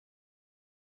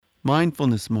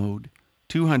Mindfulness Mode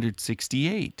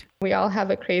 268. We all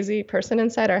have a crazy person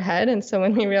inside our head. And so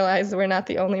when we realize we're not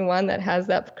the only one that has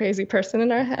that crazy person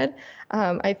in our head,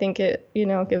 I think it,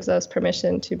 gives us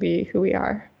permission to be who we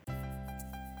are.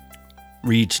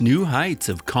 Reach new heights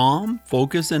of calm,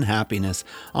 focus, and happiness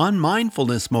on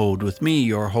Mindfulness Mode with me,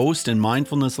 your host and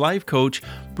mindfulness life coach,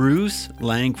 Bruce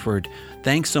Langford.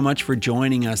 Thanks so much for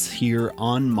joining us here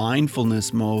on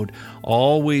Mindfulness Mode.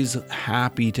 Always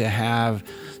happy to have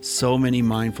so many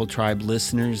Mindful Tribe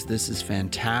listeners. This is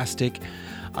fantastic.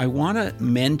 I want to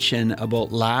mention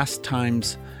about last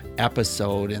time's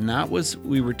episode, and that was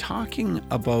we were talking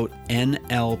about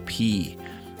NLP.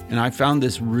 And I found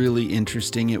this really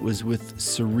interesting. It was with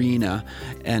Serena,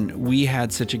 and we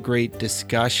had such a great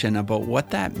discussion about what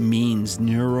that means,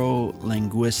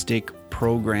 neuro-linguistic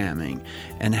programming,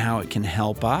 and how it can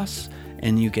help us,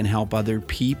 and you can help other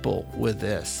people with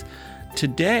this.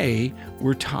 Today,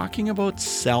 we're talking about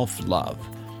self-love.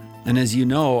 And as you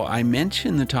know, I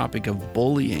mention the topic of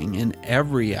bullying in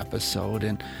every episode,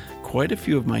 and quite a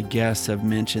few of my guests have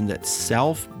mentioned that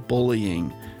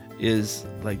self-bullying is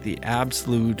like the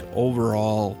absolute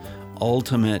overall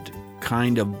ultimate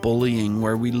kind of bullying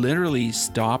where we literally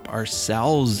stop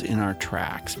ourselves in our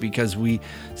tracks because we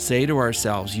say to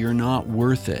ourselves, you're not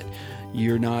worth it.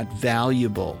 You're not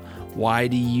valuable. Why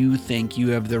do you think you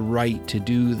have the right to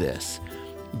do this?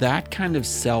 That kind of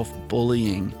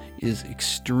self-bullying is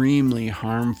extremely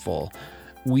harmful.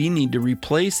 We need to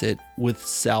replace it with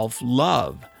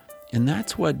self-love. And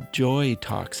that's what Joy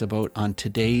talks about on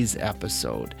today's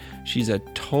episode. She's a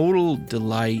total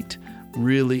delight.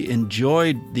 Really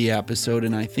enjoyed the episode,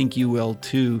 and I think you will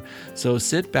too. So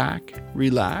sit back,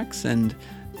 relax, and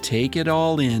take it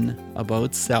all in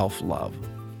about self-love.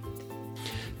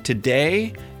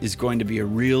 Today is going to be a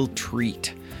real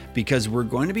treat because we're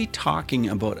going to be talking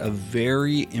about a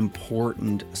very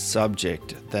important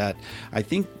subject that I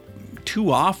think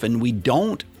too often we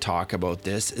don't talk about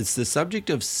this. It's the subject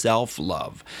of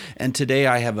self-love. And today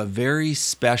I have a very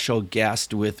special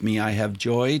guest with me. I have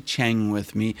Joy Cheng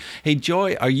with me. Hey,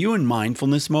 Joy, are you in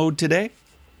mindfulness mode today?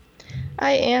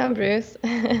 I am, Bruce.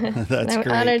 That's I'm great.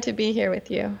 honored to be here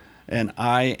with you. And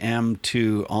I am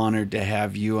too honored to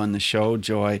have you on the show,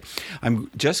 Joy. I'm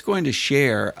just going to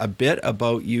share a bit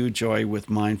about you, Joy,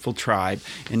 with Mindful Tribe.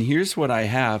 And here's what I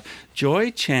have. Joy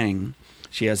Cheng,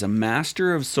 she has a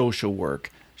Master of Social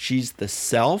Work. She's the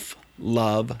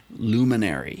self-love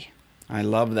luminary. I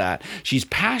love that. She's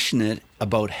passionate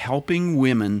about helping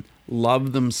women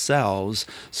love themselves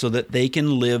so that they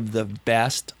can live the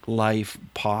best life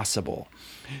possible.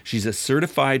 She's a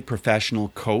certified professional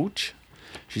coach.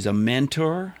 She's a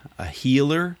mentor, a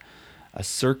healer, a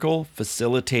circle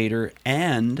facilitator,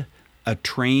 and a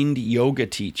trained yoga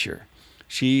teacher.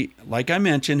 She, like I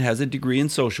mentioned, has a degree in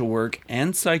social work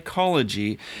and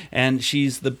psychology, and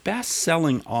she's the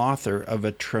best-selling author of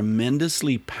a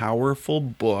tremendously powerful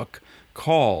book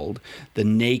called The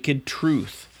Naked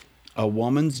Truth, a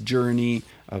woman's journey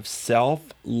of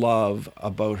self-love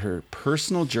about her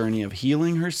personal journey of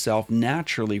healing herself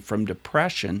naturally from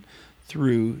depression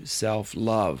through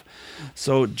self-love.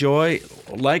 So, Joy,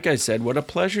 like I said, what a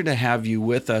pleasure to have you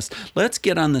with us. Let's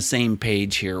get on the same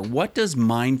page here. What does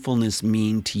mindfulness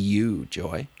mean to you,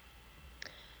 Joy?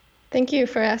 Thank you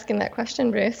for asking that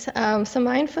question, Bruce. So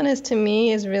mindfulness to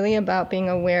me is really about being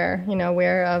aware,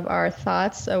 aware of our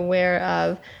thoughts, aware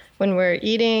of when we're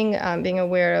eating, being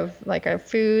aware of like our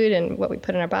food and what we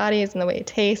put in our bodies and the way it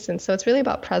tastes. And so it's really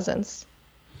about presence.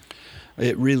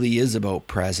 It really is about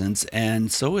presence, and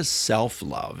so is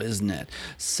self-love, isn't it?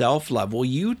 Self-love. Well,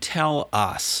 you tell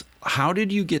us, how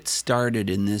did you get started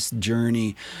in this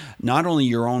journey, not only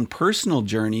your own personal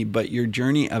journey, but your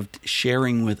journey of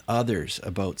sharing with others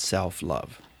about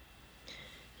self-love?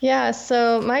 Yeah,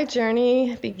 so my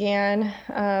journey began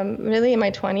really in my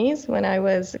 20s when I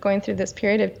was going through this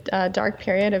dark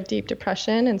period of deep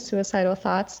depression and suicidal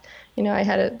thoughts. I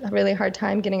had a really hard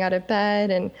time getting out of bed,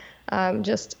 and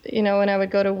when I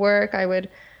would go to work, I would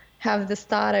have this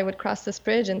thought, I would cross this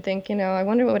bridge and think, I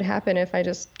wonder what would happen if I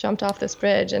just jumped off this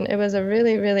bridge. And it was a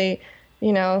really, really,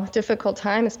 difficult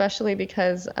time, especially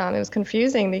because it was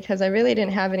confusing because I really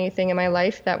didn't have anything in my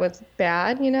life that was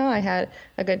bad. I had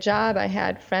a good job, I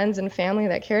had friends and family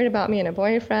that cared about me and a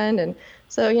boyfriend. And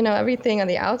so, everything on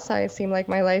the outside seemed like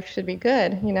my life should be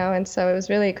good, and so it was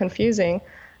really confusing.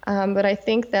 But I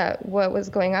think that what was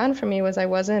going on for me was I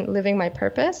wasn't living my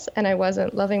purpose and I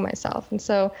wasn't loving myself. And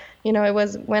so, it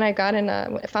was when I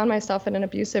found myself in an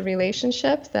abusive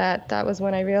relationship that was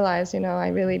when I realized, I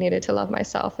really needed to love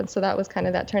myself. And so that was kind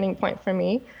of that turning point for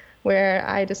me where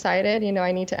I decided,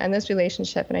 I need to end this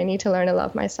relationship and I need to learn to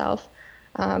love myself.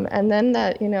 And then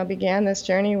that, began this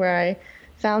journey where I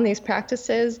found these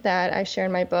practices that I share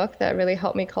in my book that really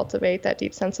helped me cultivate that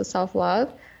deep sense of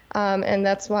self-love. And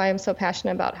that's why I'm so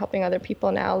passionate about helping other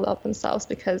people now love themselves,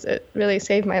 because it really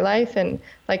saved my life. And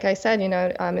like I said, in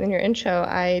your intro,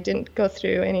 I didn't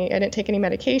take any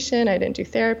medication, I didn't do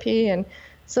therapy. And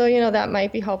so, that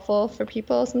might be helpful for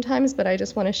people sometimes, but I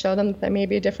just want to show them that there may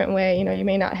be a different way. You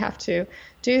may not have to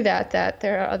do that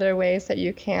there are other ways that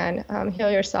you can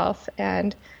heal yourself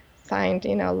and find,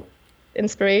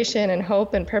 inspiration and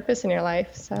hope and purpose in your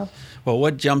life. So, well,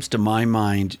 what jumps to my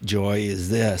mind, Joy, is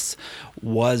this: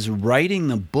 was writing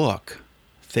the book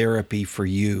therapy for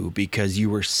you because you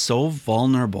were so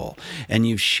vulnerable and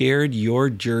you've shared your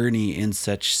journey in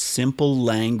such simple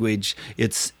language?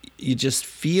 You just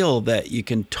feel that you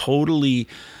can totally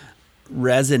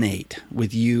resonate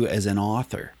with you as an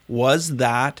author. Was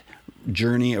that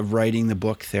journey of writing the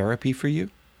book therapy for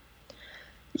you?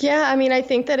 Yeah, I mean, I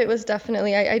think that it was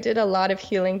definitely, I did a lot of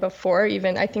healing before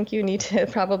even. I think you need to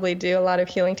probably do a lot of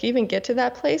healing to even get to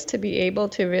that place, to be able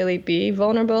to really be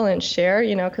vulnerable and share,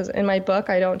 because in my book,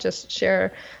 I don't just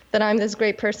share that I'm this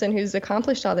great person who's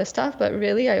accomplished all this stuff, but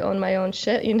really I own my own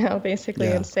shit, basically,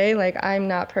 and say like, I'm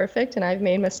not perfect and I've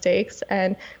made mistakes.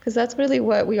 And because that's really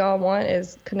what we all want,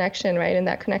 is connection, right? And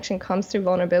that connection comes through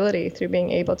vulnerability, through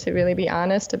being able to really be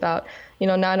honest about,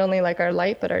 not only like our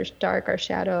light, but our dark, our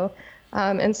shadow.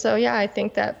 And so, yeah, I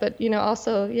think that, but,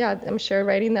 also, yeah, I'm sure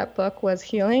writing that book was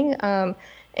healing.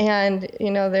 And,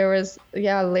 there was,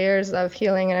 layers of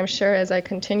healing. And I'm sure as I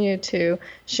continue to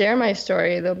share my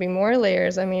story, there'll be more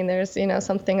layers. I mean, there's,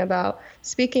 something about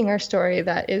speaking our story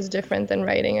that is different than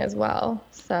writing as well.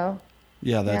 So.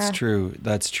 Yeah, that's true.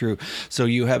 That's true. So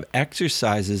you have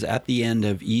exercises at the end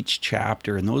of each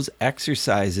chapter, and those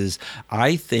exercises,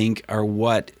 I think, are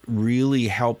what really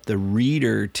help the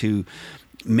reader to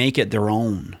make it their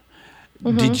own.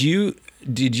 Mm-hmm.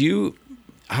 Did you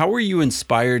how were you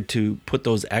inspired to put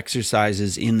those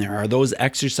exercises in there? Are those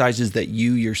exercises that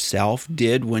you yourself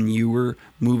did when you were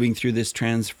moving through this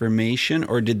transformation,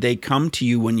 or did they come to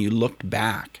you when you looked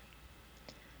back?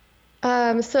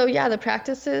 So yeah, the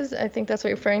practices, I think that's what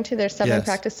you're referring to. There's 7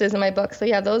 practices in my book. So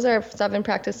yeah, those are 7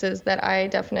 practices that I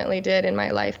definitely did in my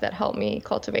life that helped me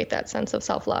cultivate that sense of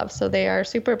self-love. So they are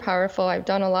super powerful. I've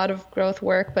done a lot of growth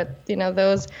work, but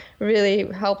those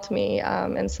really helped me.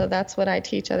 And so that's what I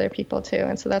teach other people too.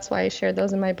 And so that's why I shared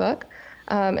those in my book.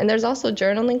 And there's also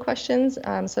journaling questions.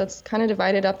 So it's kind of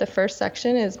divided up. The first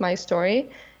section is my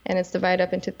story, and it's divided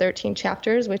up into 13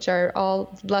 chapters, which are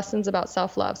all lessons about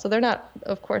self-love. So they're not,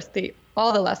 of course,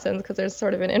 all the lessons, because there's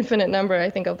sort of an infinite number, I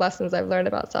think, of lessons I've learned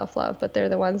about self-love, but they're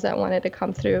the ones that wanted to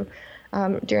come through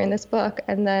during this book.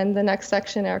 And then the next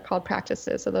section are called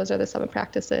practices. So those are the 7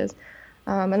 practices.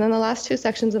 And then the last 2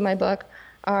 sections of my book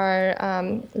are,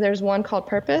 there's one called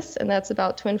Purpose, and that's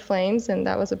about twin flames. And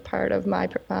that was a part of my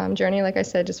journey, like I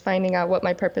said, just finding out what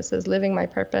my purpose is, living my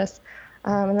purpose.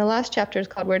 And the last chapter is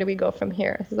called Where Do We Go From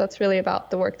Here? So that's really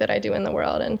about the work that I do in the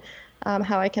world and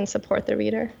how I can support the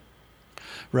reader.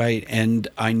 Right. And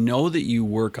I know that you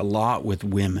work a lot with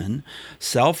women.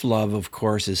 Self-love, of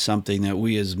course, is something that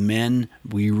we as men,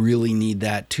 we really need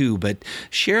that too. But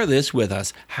share this with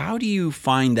us. How do you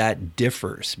find that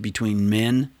differs between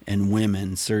men and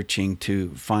women searching to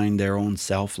find their own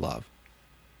self-love?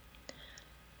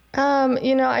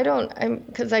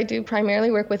 Because I do primarily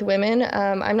work with women.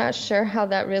 I'm not sure how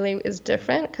that really is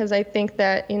different, because I think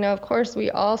that, of course,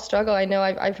 we all struggle. I know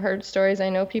I've heard stories. I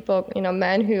know people,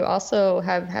 men who also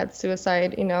have had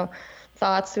suicidal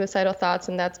thoughts,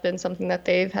 and that's been something that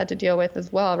they've had to deal with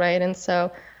as well, right? And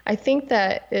so I think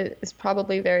that it is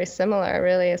probably very similar,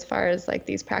 really, as far as like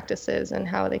these practices and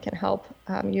how they can help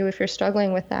you if you're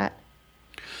struggling with that.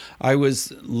 I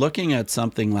was looking at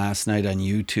something last night on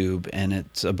YouTube, and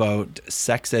it's about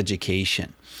sex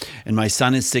education. And my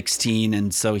son is 16,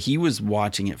 and so he was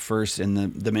watching it first. And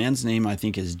the man's name, I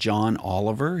think, is John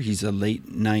Oliver. He's a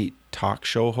late night talk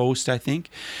show host, I think.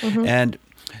 Mm-hmm. And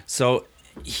so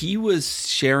he was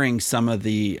sharing some of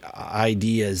the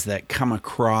ideas that come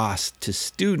across to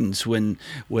students when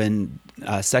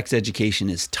sex education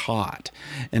is taught.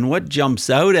 And what jumps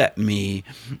out at me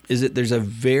is that there's a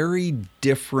very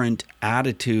different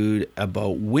attitude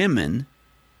about women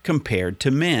compared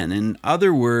to men. In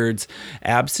other words,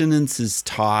 abstinence is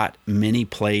taught many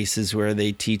places where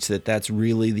they teach that that's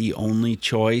really the only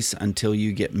choice until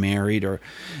you get married, or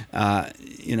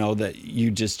that you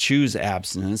just choose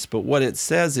abstinence. But what it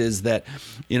says is that,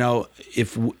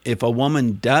 if a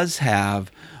woman does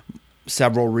have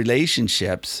several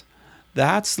relationships,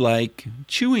 that's like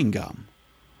chewing gum.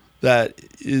 that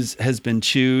has been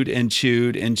chewed and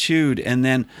chewed and chewed. And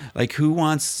then, like, who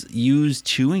wants used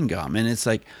chewing gum? And it's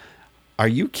like, are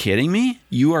you kidding me?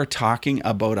 You are talking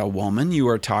about a woman. You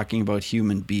are talking about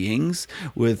human beings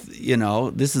with,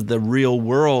 this is the real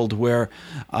world where,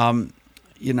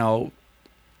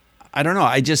 I don't know.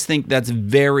 I just think that's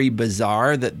very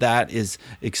bizarre that is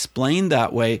explained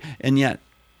that way. And yet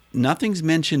nothing's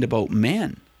mentioned about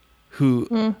men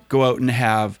who go out and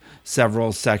have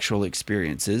several sexual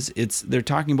experiences. They're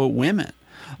talking about women.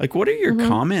 Like, what are your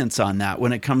comments on that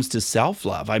when it comes to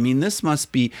self-love? I mean, this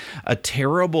must be a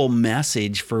terrible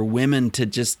message for women to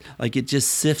just, like, it just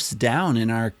sifts down in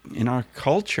our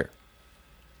culture.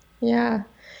 Yeah.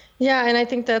 Yeah, and I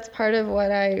think that's part of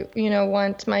what I,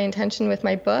 want my intention with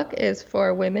my book is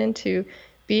for women to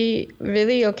be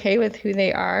really okay with who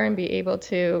they are and be able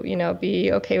to,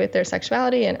 be okay with their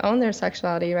sexuality and own their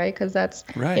sexuality, right? Because that's,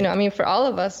 right. For all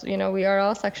of us, we are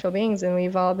all sexual beings, and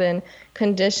we've all been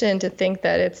conditioned to think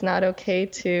that it's not okay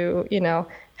to,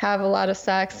 have a lot of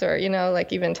sex or,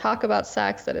 like even talk about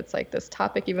sex, that it's like this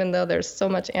topic, even though there's so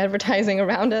much advertising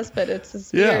around us, but it's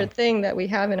this weird thing that we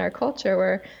have in our culture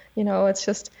where, it's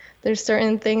just, there's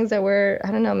certain things that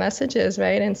messages,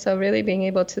 right? And so really being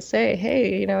able to say,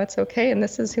 hey, it's okay, and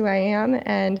this is who I am.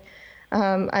 And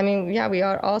we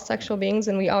are all sexual beings,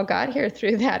 and we all got here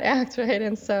through that act, right?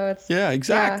 And so it's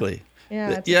exactly.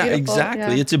 It's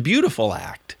exactly. Yeah. It's a beautiful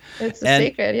act. It's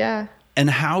sacred, And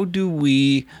how do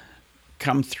we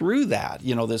come through that?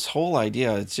 This whole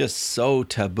idea, it's just so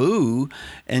taboo,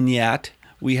 and yet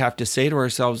we have to say to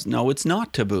ourselves, no, it's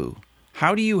not taboo.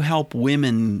 How do you help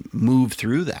women move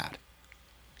through that?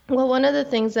 Well, one of the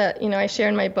things that, I share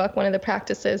in my book, one of the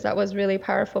practices that was really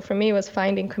powerful for me was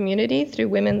finding community through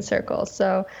women's circles.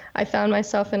 So I found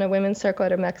myself in a women's circle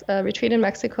at a retreat in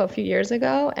Mexico a few years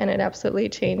ago, and it absolutely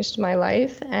changed my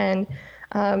life. And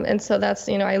so that's,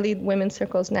 I lead women's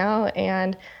circles now.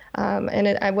 And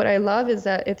what I love is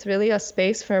that it's really a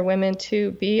space for women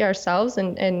to be ourselves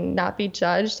and not be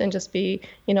judged and just be,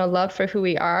 loved for who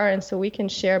we are. And so we can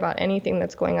share about anything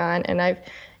that's going on. And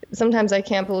sometimes I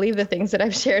can't believe the things that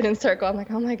I've shared in circle. I'm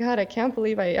like, oh my God, I can't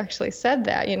believe I actually said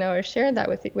that, or shared that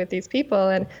with these people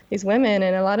and these women.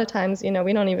 And a lot of times, we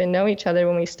don't even know each other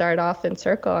when we start off in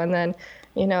circle. And then,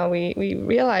 we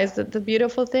realize that the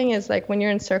beautiful thing is, like, when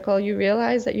you're in circle, you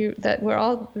realize that we're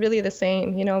all really the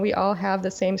same. We all have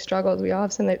the same struggles. We all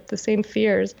have the same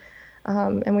fears.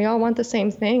 And we all want the same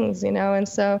things, and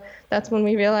so that's when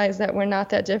we realize that we're not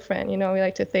that different. We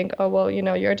like to think, oh, well,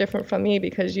 you're different from me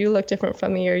because you look different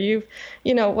from me, or you've,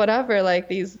 whatever, like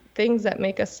these things that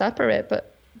make us separate.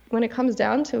 But when it comes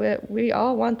down to it, we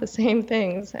all want the same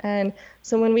things. And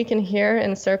so when we can hear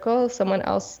in circle someone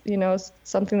else,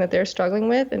 something that they're struggling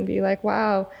with, and be like,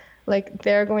 wow, like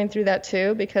they're going through that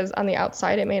too, because on the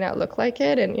outside it may not look like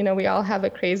it. And, we all have a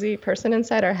crazy person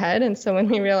inside our head. And so when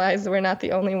we realize we're not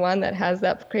the only one that has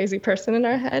that crazy person in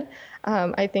our head,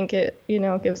 I think it,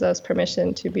 gives us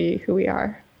permission to be who we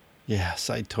are. Yes,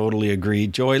 I totally agree.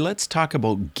 Joy, let's talk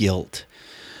about guilt.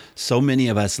 So many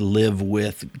of us live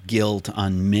with guilt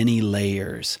on many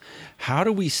layers. How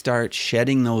do we start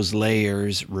shedding those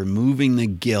layers, removing the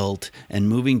guilt, and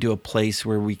moving to a place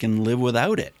where we can live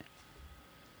without it?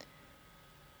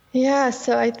 Yeah,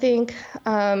 so I think,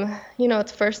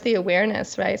 it's first the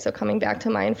awareness, right? So coming back to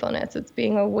mindfulness, it's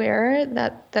being aware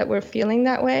that we're feeling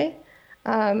that way.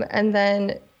 And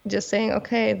then just saying,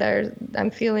 okay,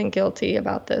 I'm feeling guilty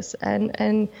about this,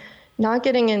 and not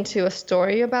getting into a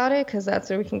story about it, because that's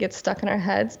where we can get stuck in our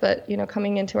heads, but,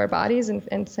 coming into our bodies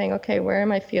and saying, okay, where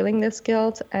am I feeling this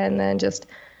guilt? And then just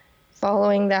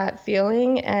following that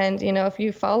feeling. And, if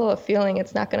you follow a feeling,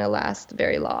 it's not going to last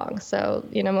very long. So,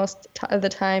 most of the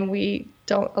time we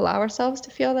don't allow ourselves to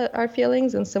feel our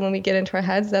feelings. And so when we get into our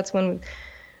heads, that's when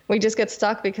we just get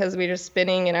stuck, because we're just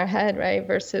spinning in our head, right?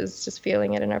 Versus just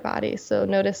feeling it in our body. So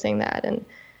noticing that.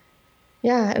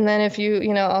 And then if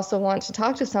you, also want to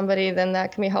talk to somebody, then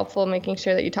that can be helpful, making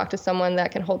sure that you talk to someone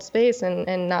that can hold space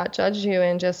and not judge you,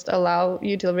 and just allow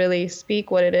you to really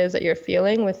speak what it is that you're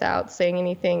feeling without saying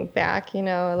anything back. A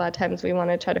lot of times we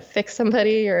want to try to fix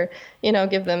somebody or,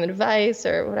 give them advice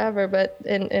or whatever. But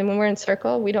and when we're in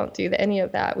circle, we don't do any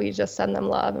of that. We just send them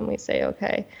love, and we say,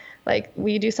 okay, like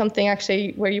we do something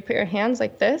actually where you put your hands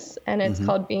like this, and it's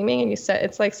called beaming, and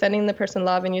it's like sending the person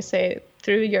love, and you say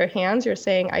through your hands, you're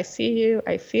saying, I see you,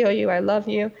 I feel you, I love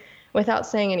you, without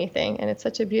saying anything. And it's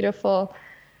such a beautiful,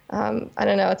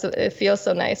 it feels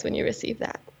so nice when you receive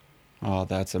that. Oh,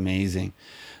 that's amazing.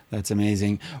 That's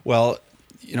amazing. Well,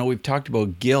 we've talked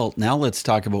about guilt. Now let's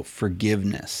talk about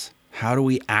forgiveness. How do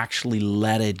we actually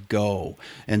let it go?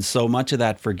 And so much of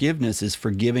that forgiveness is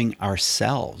forgiving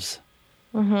ourselves.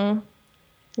 Mm-hmm.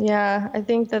 Yeah, I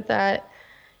think that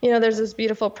there's this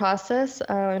beautiful process.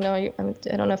 I know I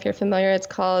don't know if you're familiar. It's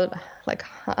called like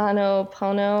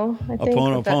Ho'oponopono, I think.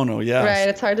 Oponopono, Right. yes.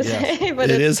 It's hard to Yes. say, but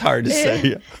It is hard to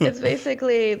say. it's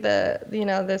basically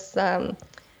this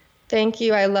thank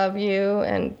you, I love you,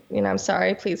 and I'm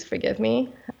sorry, please forgive me.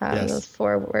 Those Yes.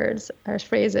 4 words or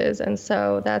phrases, and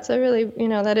so that's a really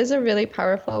that is a really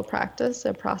powerful practice,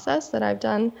 a process that I've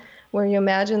done, where you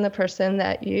imagine the person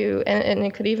that and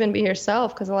it could even be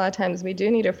yourself, because a lot of times we do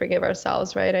need to forgive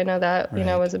ourselves, right? I know that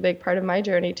Right. was a big part of my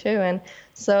journey too, and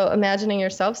so imagining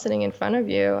yourself sitting in front of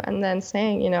you and then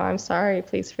saying, I'm sorry,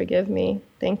 please forgive me,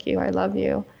 thank you, I love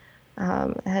you,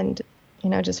 and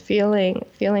just feeling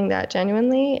that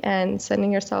genuinely, and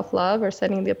sending yourself love, or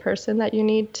sending the person that you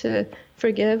need to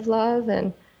forgive love.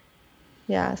 And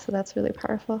yeah, so that's really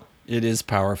powerful. It is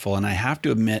powerful. And I have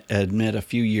to admit a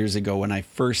few years ago when I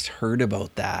first heard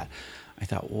about that, I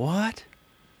thought, what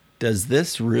does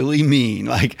this really mean?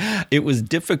 Like, it was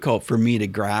difficult for me to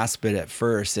grasp it at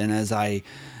first. And as I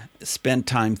spent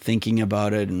time thinking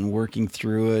about it and working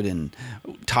through it and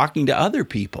talking to other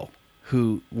people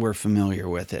who were familiar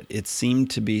with it, it seemed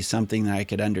to be something that I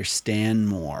could understand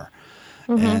more.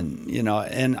 Mm-hmm.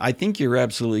 And I think you're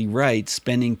absolutely right.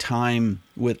 Spending time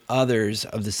with others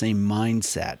of the same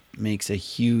mindset makes a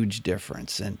huge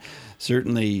difference. And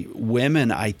certainly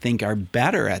women, I think, are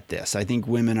better at this. I think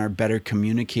women are better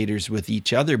communicators with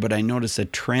each other, but I notice a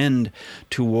trend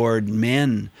toward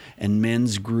men and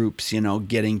men's groups,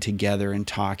 getting together and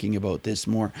talking about this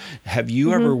more. Have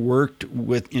you ever Mm-hmm. worked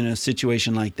in a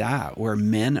situation like that where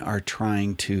men are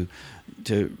trying to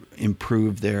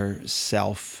improve their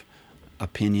self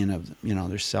opinion of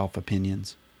their self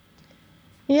opinions?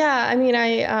 Yeah, I mean,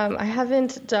 I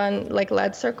haven't done like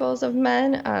lead circles of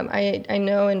men. I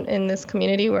know in this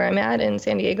community where I'm at in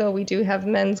San Diego, we do have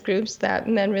men's groups that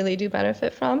men really do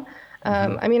benefit from.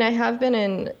 Hmm. I mean, I have been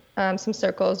in some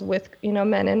circles with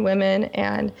men and women,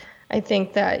 and I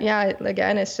think that, yeah,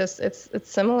 again, it's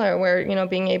similar, where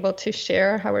being able to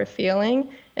share how we're feeling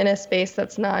in a space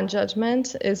that's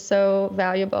non-judgment is so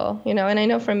valuable. And I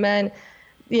know for men,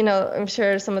 I'm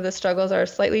sure some of the struggles are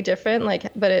slightly different,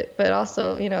 but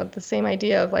also, the same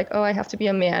idea of like, oh, I have to be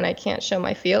a man, I can't show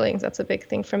my feelings. That's a big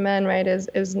thing for men, right?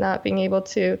 Is not being able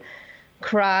to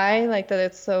cry, like that.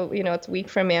 It's so, it's weak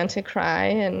for a man to cry.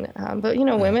 And, but,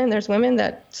 Right. there's women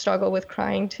that struggle with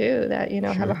crying too, that, have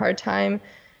a Sure. hard time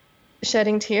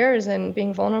shedding tears and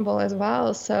being vulnerable as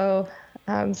well. So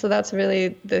that's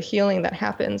really the healing that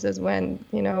happens, is when,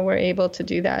 we're able to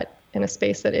do that in a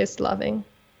space that is loving.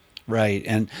 Right.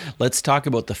 And let's talk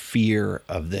about the fear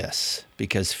of this,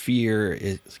 because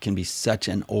can be such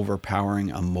an overpowering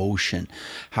emotion.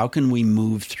 How can we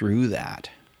move through that?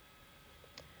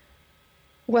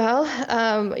 Well,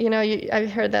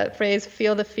 I've heard that phrase,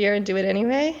 feel the fear and do it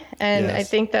anyway. And I Yes.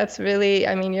 think that's really,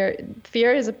 I mean,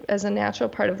 fear is as a natural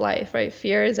part of life, right?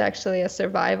 Fear is actually a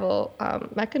survival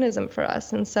mechanism for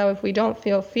us. And so if we don't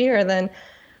feel fear, then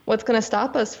what's going to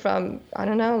stop us from, I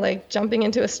don't know, like jumping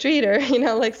into a street, or,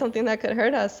 like something that could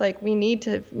hurt us? Like we need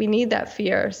that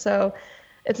fear. So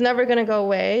it's never going to go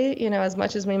away, as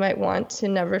much as we might want to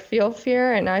never feel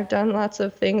fear. And I've done lots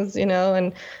of things,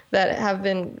 and that have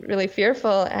been really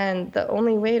fearful. And the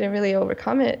only way to really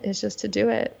overcome it is just to do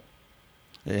it.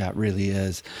 Yeah, it really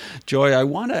is. Joy, I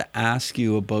want to ask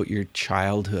you about your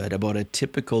childhood, about a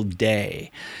typical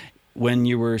day when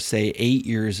you were, say, 8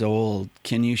 years old.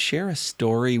 Can you share a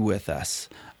story with us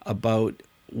about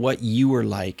what you were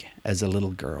like as a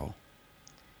little girl?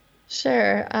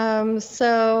 Sure.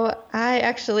 So I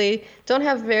actually don't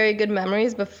have very good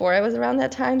memories before I was around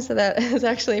that time. So that is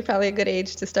actually probably a good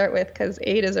age to start with, because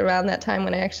 8 is around that time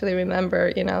when I actually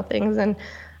remember, things. And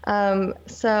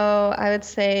so I would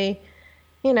say,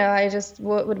 I just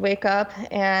would wake up,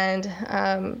 and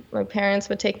my parents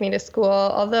would take me to school.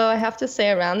 Although I have to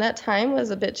say, around that time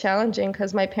was a bit challenging,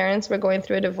 because my parents were going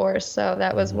through a divorce. So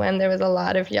that was Hmm. when there was a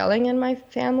lot of yelling in my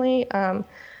family.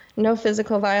 No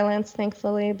physical violence,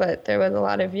 thankfully, but there was a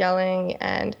lot of yelling.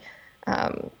 And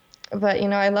but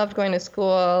I loved going to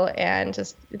school, and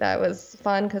just that was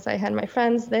fun because I had my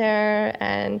friends there,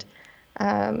 and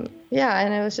yeah,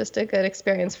 and it was just a good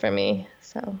experience for me.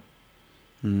 So.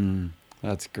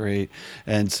 That's great.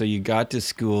 And so you got to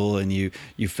school and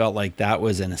you felt like that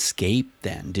was an escape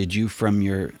then. Did you, from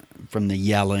the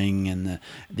yelling and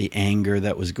the anger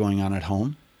that was going on at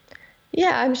home?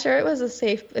 Yeah, I'm sure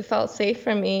it felt safe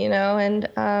for me, and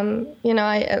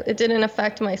it didn't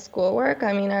affect my schoolwork.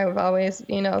 I mean, I've always,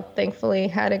 thankfully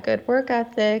had a good work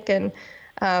ethic, and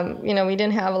we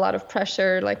didn't have a lot of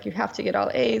pressure, like you have to get all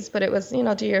A's, but it was,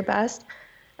 do your best.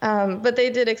 But they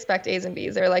did expect A's and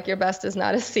B's. They're like, your best is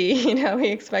not a C. We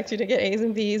expect you to get A's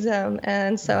and B's.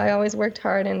 And so I always worked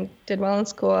hard and did well in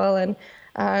school. And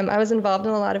I was involved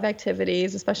in a lot of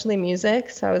activities, especially music.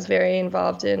 So I was very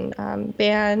involved in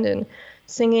band and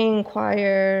singing,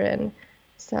 choir. And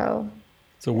so.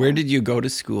 So where did you go to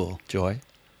school, Joy?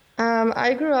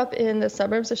 I grew up in the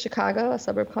suburbs of Chicago, a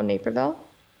suburb called Naperville.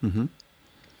 Mm-hmm.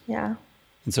 Yeah.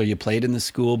 And so you played in the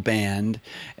school band,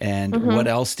 and what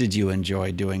else did you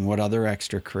enjoy doing? What other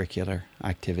extracurricular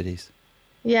activities?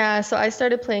 Yeah, so I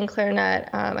started playing clarinet,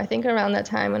 I think around that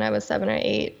time when I was 7 or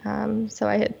 8. So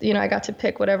I had, I got to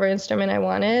pick whatever instrument I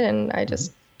wanted, and I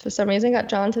just, for some reason, got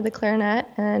drawn to the clarinet.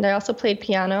 And I also played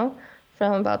piano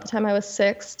from about the time I was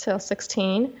 6 till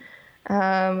 16.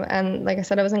 And like I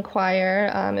said, I was in choir.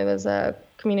 It was a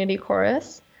community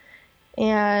chorus.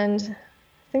 And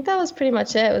I think that was pretty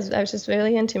much it. I was just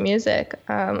really into music.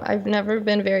 I've never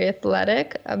been very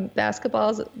athletic.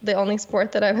 Basketball is the only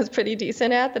sport that I was pretty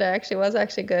decent at, that I actually was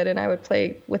good, and I would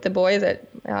play with the boys at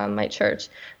my church.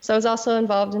 So I was also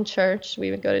involved in church.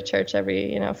 We would go to church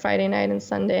every, Friday night and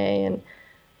Sunday,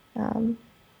 and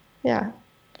yeah.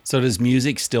 So does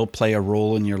music still play a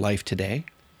role in your life today?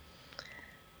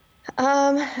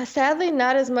 Sadly,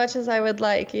 not as much as I would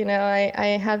like.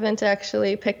 I haven't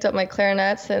actually picked up my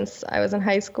clarinet since I was in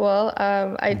high school.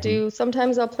 I do,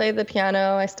 sometimes I'll play the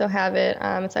piano. I still have it.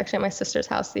 It's actually at my sister's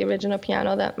house, the original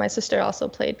piano that my sister also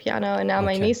played piano. And now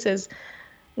my nieces,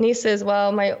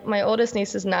 well, my oldest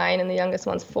niece is 9 and the youngest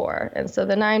one's 4. And so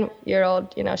the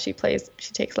 9-year-old, she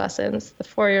takes lessons. The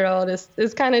 4-year-old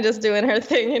is kind of just doing her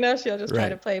thing, she'll just try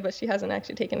to play, but she hasn't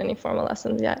actually taken any formal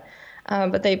lessons yet.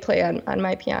 But they play on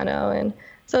my piano, and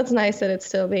so it's nice that it's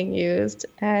still being used.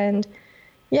 And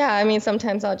yeah, I mean,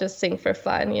 sometimes I'll just sing for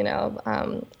fun,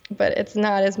 but it's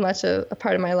not as much a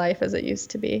part of my life as it used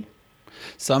to be.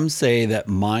 Some say that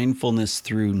mindfulness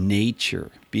through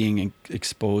nature, being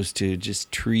exposed to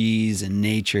just trees and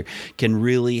nature, can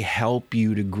really help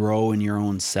you to grow in your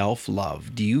own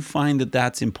self-love. Do you find that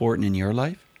that's important in your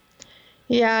life?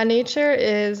 Yeah, nature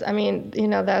is,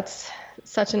 that's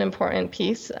such an important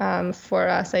piece for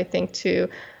us, I think, to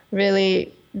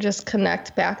really just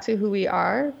connect back to who we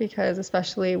are, because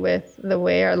especially with the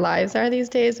way our lives are these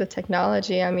days with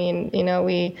technology,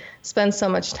 we spend so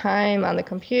much time on the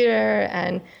computer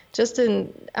and just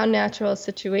in unnatural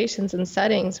situations and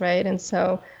settings, right? And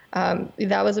so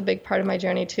that was a big part of my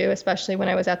journey too, especially when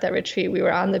I was at that retreat. We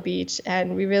were on the beach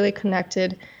and we really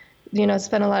connected,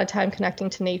 spent a lot of time connecting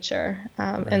to nature.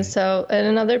 And so, and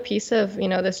another piece of,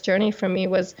 this journey for me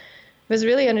was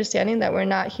really understanding that we're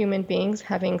not human beings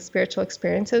having spiritual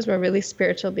experiences. We're really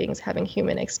spiritual beings having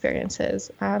human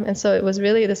experiences. And so it was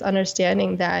really this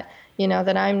understanding that,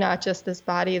 that I'm not just this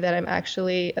body, that I'm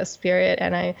actually a spirit,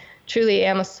 and I truly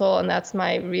am a soul, and that's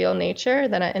my real nature,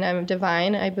 and I'm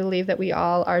divine. I believe that we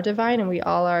all are divine, and we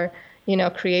all are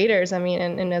creators.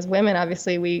 And as women,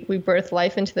 obviously, we birth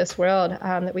life into this world,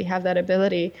 that we have that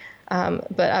ability.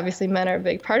 But obviously men are a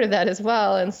big part of that as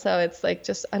well. And so it's like,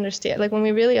 just understand, like when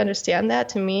we really understand that,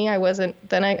 to me, I was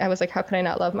like, how can I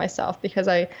not love myself? Because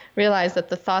I realized that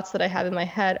the thoughts that I have in my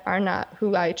head are not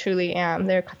who I truly am.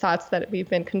 They're thoughts that we've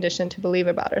been conditioned to believe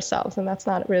about ourselves. And that's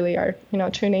not really our,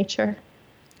 true nature.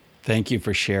 Thank you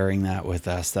for sharing that with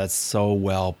us. That's so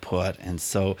well put and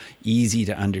so easy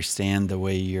to understand the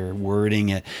way you're wording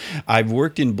it. I've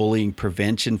worked in bullying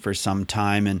prevention for some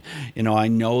time, and I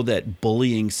know that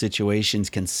bullying situations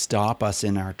can stop us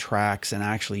in our tracks and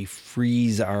actually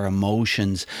freeze our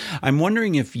emotions. I'm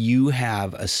wondering if you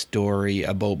have a story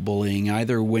about bullying,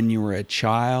 either when you were a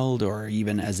child or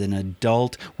even as an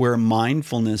adult, where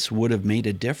mindfulness would have made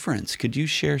a difference. Could you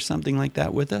share something like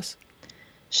that with us?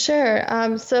 Sure.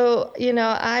 So,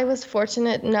 I was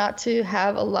fortunate not to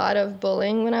have a lot of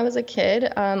bullying when I was a kid,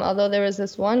 although there was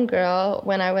this one girl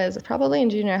when I was probably in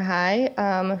junior high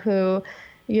who,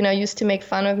 used to make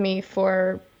fun of me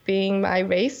for being my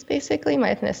race, basically,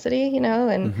 my ethnicity,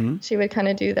 and she would kind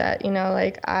of do that,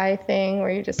 like eye thing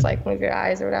where you just like move your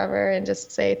eyes or whatever and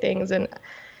just say things. And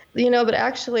but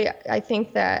actually, I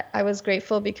think that I was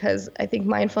grateful because I think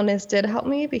mindfulness did help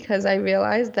me, because I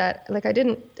realized that, like, I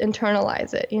didn't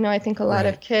internalize it. I think a lot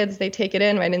of kids, they take it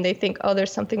in, right, and they think, oh,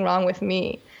 there's something wrong with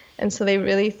me. And so they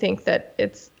really think that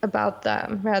it's about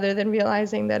them rather than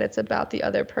realizing that it's about the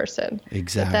other person.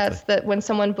 Exactly. That when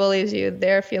someone bullies you,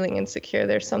 they're feeling insecure.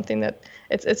 There's something that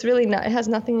it's really not, it has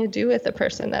nothing to do with the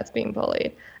person that's being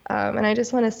bullied. And I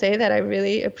just want to say that I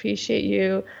really appreciate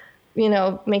you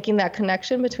making that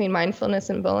connection between mindfulness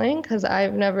and bullying, because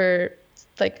I've never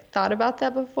thought about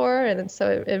that before. And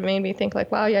so it made me think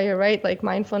wow, yeah, you're right.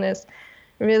 Mindfulness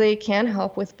really can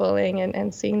help with bullying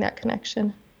and seeing that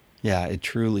connection. Yeah, it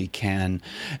truly can.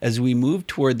 As we move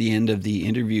toward the end of the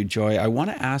interview, Joy, I want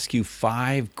to ask you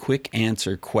 5 quick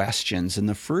answer questions. And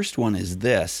the first one is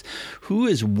this: who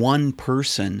is one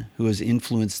person who has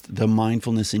influenced the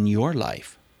mindfulness in your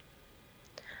life?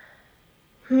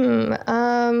 Hmm.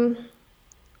 I'm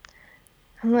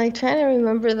like trying to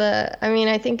remember I mean,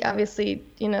 I think obviously,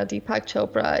 Deepak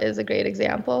Chopra is a great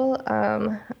example.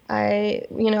 I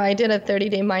did a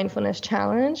 30-day mindfulness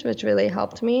challenge, which really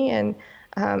helped me. And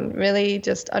really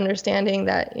just understanding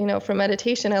that, for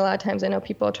meditation, a lot of times I know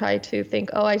people try to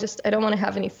think, oh, I don't want to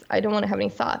have any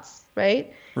thoughts,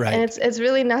 right? And Right. it's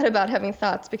really not about having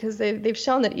thoughts, because they've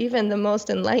shown that even the most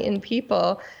enlightened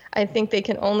people, I think they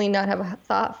can only not have a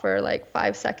thought for like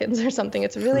 5 seconds or something.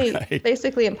 It's really Right.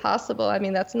 basically impossible. I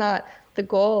mean, that's not the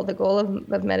goal. The goal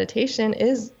of meditation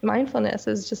is mindfulness,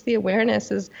 is just the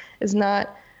awareness, is not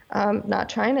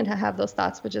trying to have those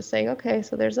thoughts, but just saying, okay,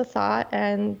 so there's a thought,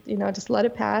 and just let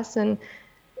it pass, and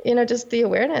just the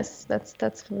awareness.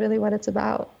 That's really what it's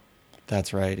about.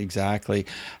 That's right, exactly.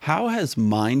 How has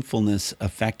mindfulness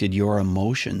affected your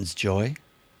emotions, Joy?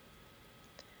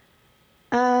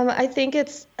 I think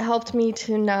it's helped me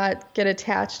to not get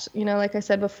attached, like I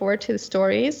said before, to the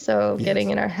stories. So getting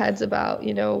Yes. in our heads about,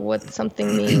 what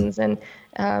something means, and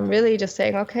really just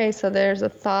saying, okay, so there's a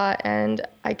thought and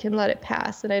I can let it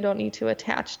pass and I don't need to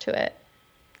attach to it.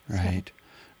 So. Right,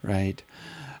 right.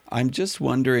 I'm just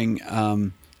wondering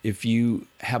if you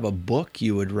have a book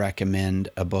you would recommend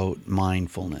about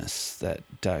mindfulness that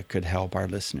could help our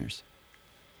listeners.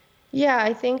 Yeah,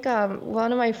 I think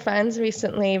one of my friends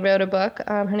recently wrote a book.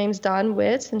 Her name's Dawn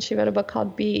Witt, and she wrote a book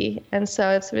called Be. And so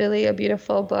it's really a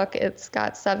beautiful book. It's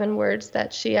got 7 words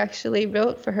that she actually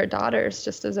wrote for her daughters,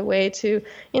 just as a way to,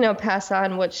 pass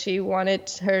on what she wanted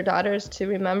her daughters to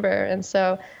remember. And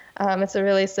so it's a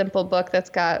really simple book that's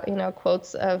got,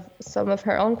 quotes of some of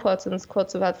her own quotes and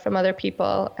quotes from other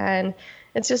people. And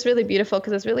it's just really beautiful,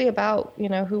 because it's really about,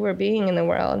 who we're being in the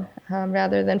world,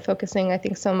 rather than focusing, I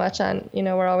think, so much on,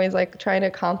 we're always like trying to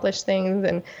accomplish things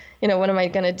and, what am I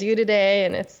going to do today?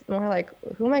 And it's more like,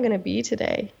 who am I going to be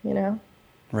today?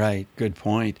 Right, good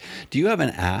point. Do you have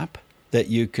an app that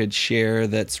you could share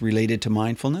that's related to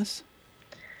mindfulness?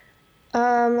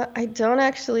 I don't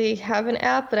actually have an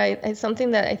app, but I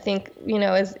something that I think,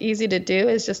 is easy to do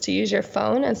is just to use your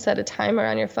phone and set a timer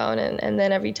on your phone. And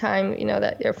then every time,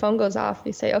 that your phone goes off,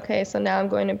 you say, okay, so now I'm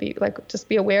going to be like, just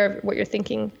be aware of what you're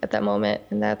thinking at that moment.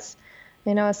 And that's,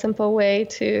 a simple way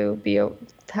to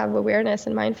have awareness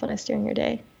and mindfulness during your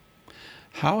day.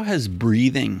 How has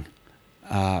breathing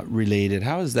related?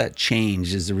 How has that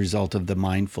changed as a result of the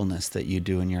mindfulness that you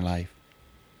do in your life?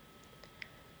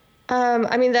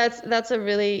 I mean, that's a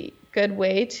really good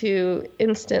way to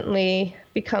instantly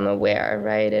become aware,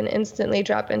 right? And instantly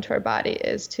drop into our body,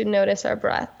 is to notice our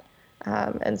breath.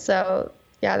 And so,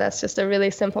 yeah, that's just a really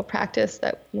simple practice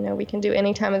that, we can do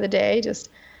any time of the day. Just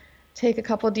take a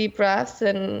couple deep breaths,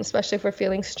 and especially if we're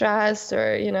feeling stressed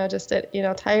or, just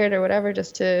tired or whatever,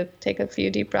 just to take a few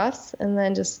deep breaths, and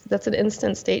then that's an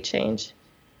instant state change.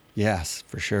 Yes,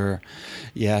 for sure.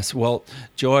 Yes. Well,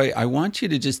 Joy, I want you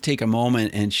to just take a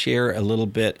moment and share a little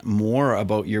bit more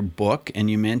about your book.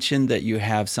 And you mentioned that you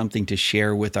have something to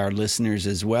share with our listeners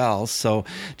as well. So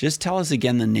just tell us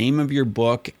again the name of your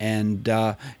book and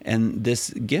this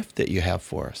gift that you have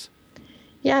for us.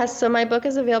 Yeah, so my book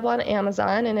is available on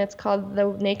Amazon, and it's called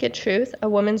The Naked Truth, A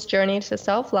Woman's Journey to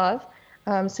Self-Love.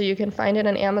 So you can find it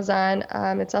on Amazon.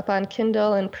 It's up on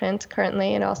Kindle and print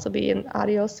currently, and also be in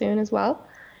audio soon as well.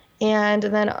 And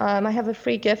then I have a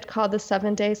free gift called the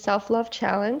 7-Day Self-Love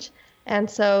Challenge. And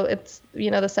so it's,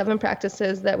 the 7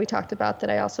 practices that we talked about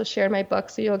that I also share in my book.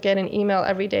 So you'll get an email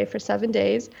every day for 7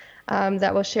 days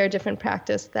that will share different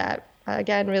practice that,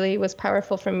 again, really was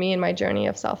powerful for me in my journey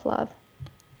of self-love.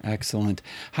 Excellent.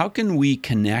 How can we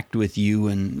connect with you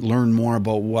and learn more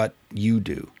about what you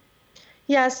do?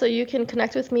 Yeah, so you can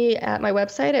connect with me at my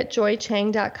website at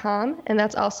joychang.com. And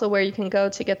that's also where you can go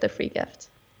to get the free gift.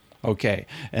 Okay,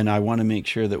 and I want to make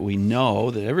sure that we know,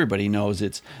 that everybody knows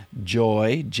it's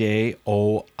Joy, Joie,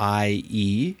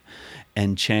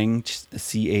 and Cheng, Cheng, so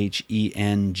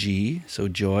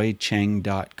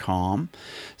joycheng.com.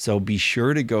 So be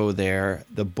sure to go there.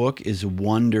 The book is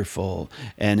wonderful.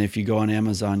 And if you go on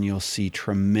Amazon, you'll see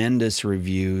tremendous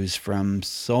reviews from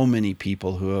so many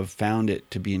people who have found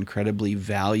it to be incredibly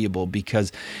valuable,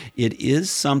 because it is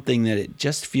something that it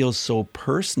just feels so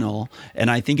personal.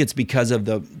 And I think it's because of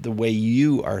the way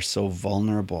you are so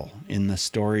vulnerable in the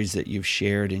stories that you've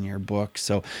shared in your book.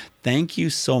 So thank you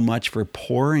so much for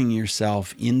pouring yourself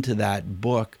into that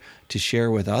book to share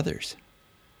with others.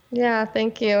 Yeah,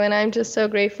 thank you. And I'm just so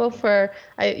grateful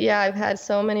I've had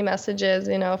so many messages,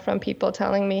 from people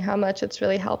telling me how much it's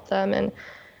really helped them. And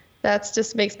that's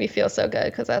just makes me feel so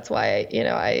good because that's why,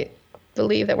 I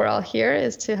believe that we're all here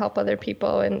is to help other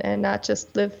people and not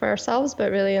just live for ourselves,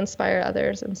 but really inspire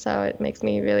others. And so it makes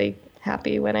me really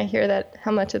happy when I hear that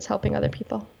how much it's helping other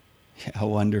people. Yeah,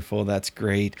 wonderful. That's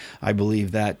great. I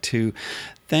believe that too.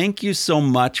 Thank you so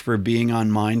much for being on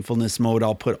Mindfulness Mode.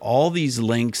 I'll put all these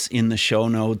links in the show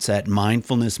notes at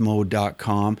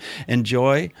mindfulnessmode.com.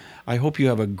 Enjoy. I hope you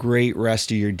have a great rest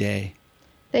of your day.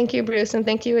 Thank you, Bruce. And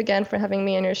thank you again for having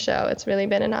me on your show. It's really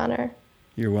been an honor.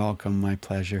 You're welcome. My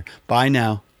pleasure. Bye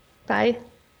now. Bye.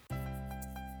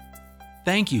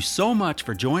 Thank you so much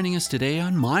for joining us today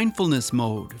on Mindfulness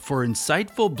Mode. For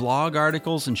insightful blog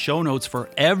articles and show notes for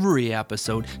every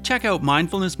episode, check out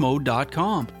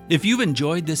mindfulnessmode.com. If you've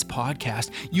enjoyed this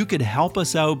podcast, you could help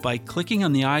us out by clicking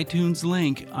on the iTunes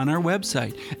link on our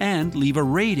website and leave a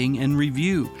rating and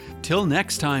review. Till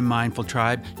next time, Mindful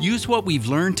Tribe, use what we've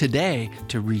learned today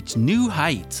to reach new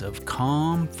heights of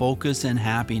calm, focus, and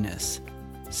happiness.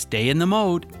 Stay in the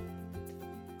mode.